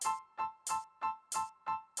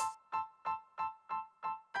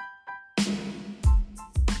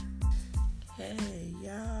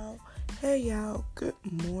Hey y'all, good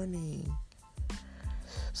morning.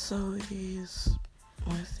 So it is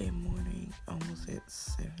Wednesday morning, almost at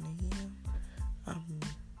 7 a.m. I'm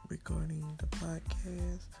recording the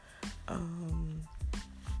podcast.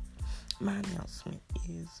 My announcement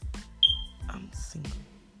is I'm single.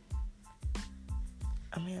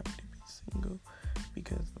 I'm happy to be single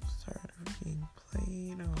because I'm tired of being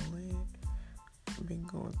played all that. I've been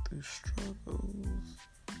going through struggles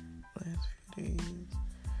last few days.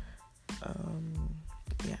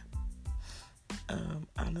 Yeah.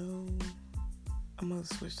 I know I'm gonna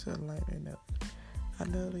switch to a lighter note. I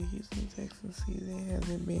know the Houston Texans season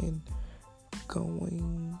hasn't been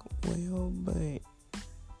going well, but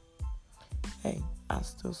hey, I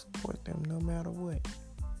still support them no matter what.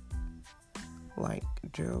 Like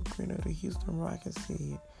Gerald Green of the Houston Rockets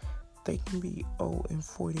said, they can be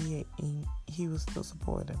 0-48 and he would still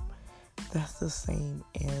support them. That's the same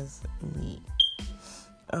as me.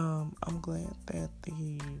 I'm glad that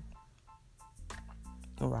the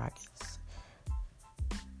Rockets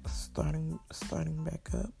starting back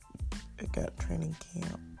up. They got training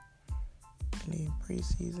camp, and then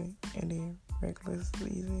preseason, and then regular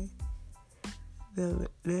season. That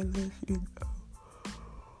lets you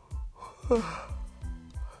know.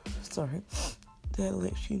 Sorry. That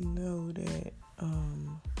lets you know that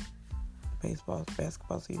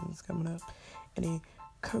basketball season is coming up, and then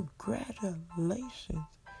congratulations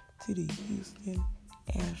to the Houston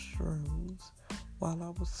Astros. While I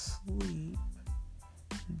was asleep,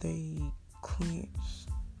 they clinched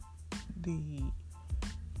the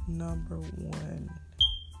number 1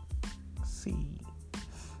 seed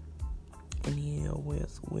in the AL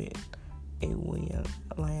West with a win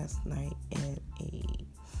last night and a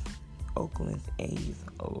Oakland A's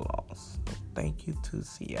loss. So thank you to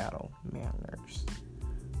Seattle Mariners.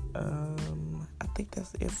 I think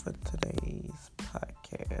that's it for today's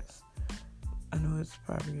podcast. I know it's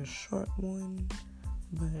probably a short one,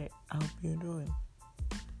 but I hope you enjoy it.